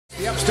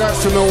The upstarts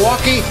from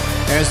Milwaukee,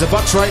 as the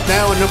Bucks right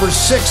now are number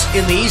 6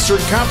 in the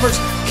Eastern Conference.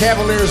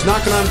 Cavaliers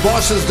knocking on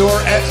Boston's door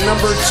at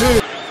number 2.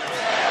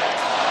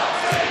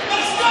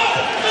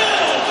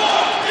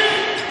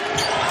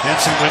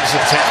 Henson wins the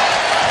 10.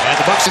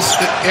 And the Bucks,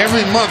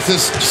 every month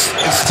his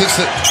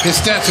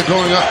stats are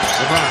going up.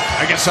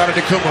 LeBron against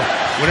Antetokounmpo.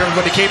 When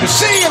everybody came to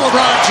see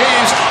LeBron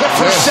James, the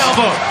first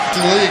salvo.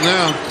 In the league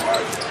now.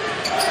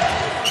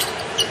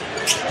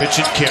 Pitch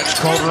and catch,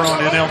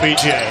 Calderon and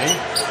LBJ.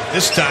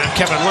 This time,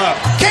 Kevin Love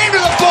came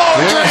to the ball,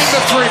 drained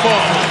the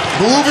 3-ball.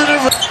 Moving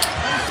it.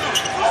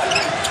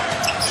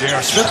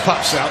 J.R. Smith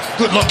pops out.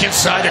 Good look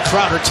inside to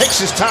Crowder.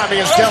 Takes his time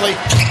against Delly.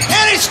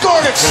 And he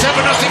scored it. 7-0.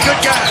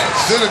 Good guys.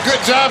 Did a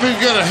good job. He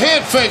got a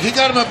head fake. He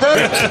got him a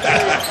bird.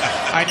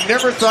 I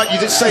never thought you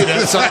did say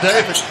that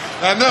someday.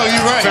 I know,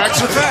 you're right.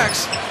 Facts are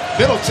facts.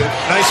 Middleton.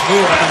 Nice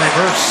move on the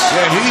reverse.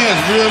 Yeah, he has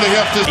really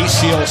helped us.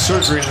 ACL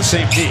surgery in the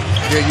same knee.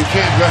 Yeah, you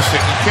can't rush it.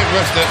 You can't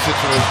rush that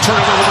situation.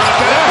 Turnover right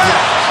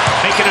back.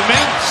 Making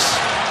amends.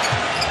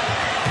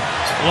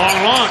 Long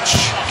launch.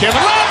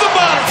 Kevin Love the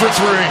bottom for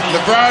 3.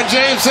 LeBron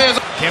James says.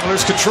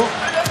 Cavaliers control.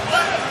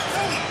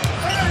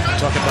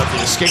 Talking about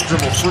the escape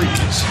dribble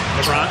freeze.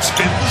 LeBron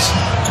spins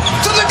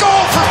to the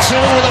goal for 2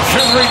 with a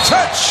feathery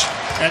touch.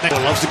 And then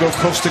loves to go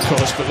coast to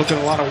coast, but look at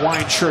a lot of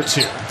wine shirts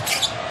here.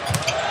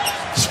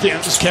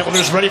 Spins.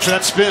 Cavaliers ready for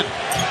that spin.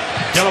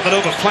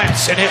 Dellavedova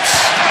plants and hits.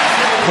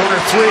 Corner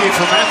 3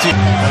 for Matthew.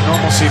 A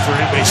normalcy for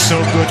him, but he's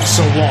so good and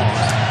so long.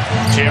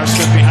 J.R.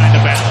 Smith behind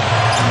the back.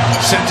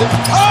 Sent it.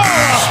 Oh!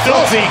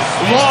 Filthy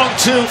long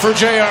 2 for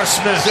J.R.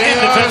 Smith.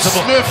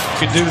 Indefensible. Smith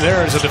You can do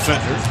there as a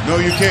defender. No,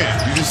 you can't.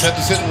 You just have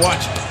to sit and watch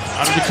it.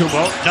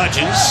 Antetokounmpo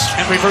nudges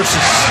and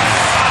reverses.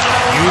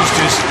 Used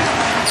his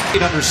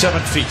feet under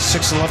 7 feet,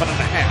 6'11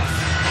 and a half.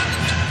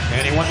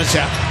 And he won the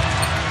tap.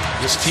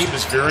 This team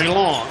is very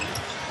long.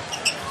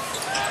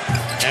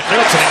 And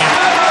Middleton again.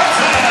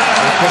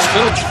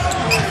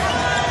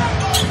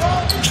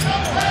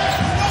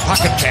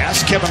 Pocket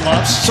pass, Kevin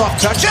Love,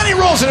 soft touch, and he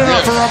rolls it in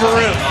off a rubber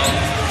rim.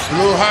 A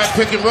little high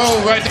pick and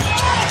roll right there.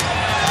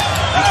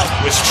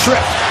 Was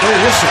tripped, no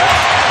whistle.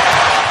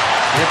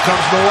 Here comes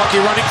Milwaukee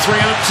running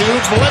 3-on-2.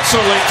 Bledsoe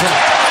late for him.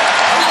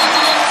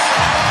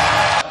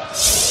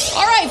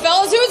 All right,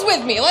 fellas, who's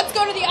with me? Let's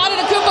go to the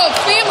Antetokounmpo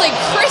family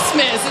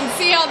Christmas and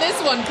see how this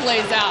one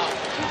plays out.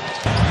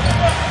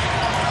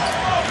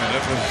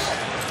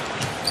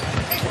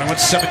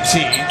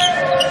 21-17.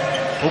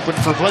 Open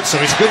for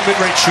Bledsoe. He's a good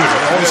mid-range shooter.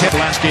 Always had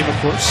the last game, of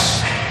course.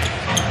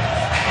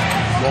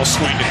 Ball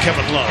swing to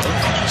Kevin Love.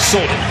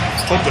 Sold it.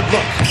 Open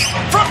look.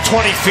 From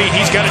 20 feet,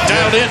 he's got it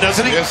dialed in,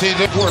 doesn't he? Yes, he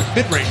did. More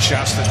mid-range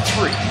shots than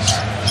 3s.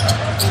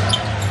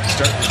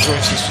 Starting to enjoy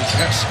his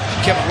success.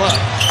 Kevin Love.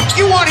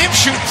 You want him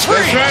shooting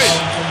 3s. That's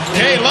right.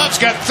 Hey, Love's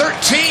got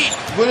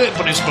 13. With it,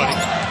 but his buddy.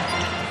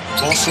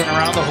 Ball swing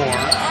around the horn.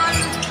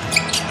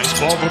 Nice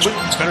ball movement.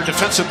 Better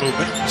defensive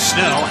movement.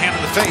 Snell, hand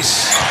in the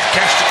face.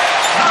 Cashed it.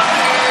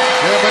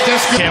 Yeah, but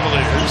that's good.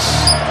 Cavaliers.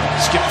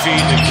 Skip feed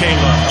to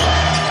K-Love.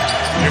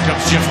 Here comes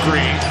Jeff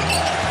Green.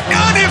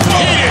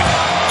 Unimpeded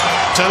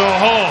to the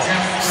hole.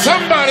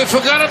 Somebody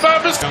forgot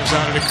about this. Comes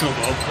out of the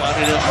Kumo.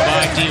 Clouded up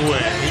by D-Wade.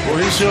 Well,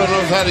 he sure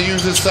knows how to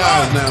use his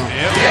size now.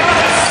 Yep.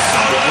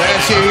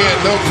 Last year he had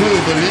no clue,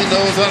 but he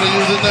knows how to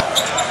use it now.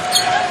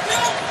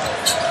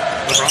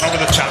 LeBron over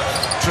the top.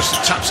 Tristan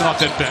Thompson off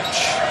that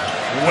bench.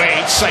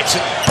 Wade sights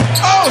it.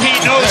 Oh, he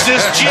knows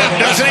this gym,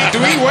 doesn't he? Do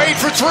he wait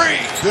for 3?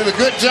 Did a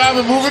good job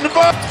of moving the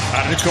ball.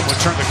 Antetokounmpo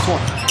turned the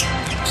corner.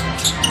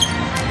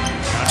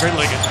 Andre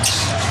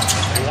Liggins.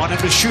 They want him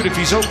to shoot if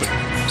he's open.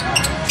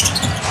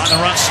 On the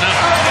run, Snell.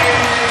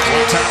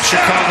 One-time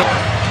Chicago.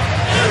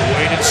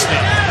 Wade and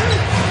Snell.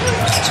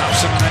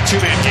 Thompson in that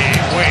 2-man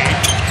game. Wade.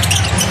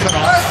 Cut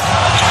off.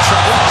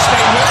 Trouble.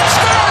 Stay with it.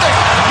 Starting.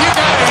 You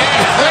got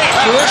it. Great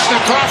push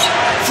across.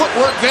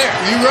 Footwork there.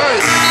 You're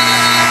right.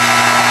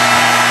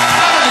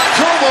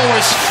 Antetokounmpo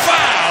is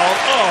fouled.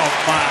 Oh,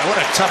 my. What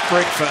a tough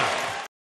break foul.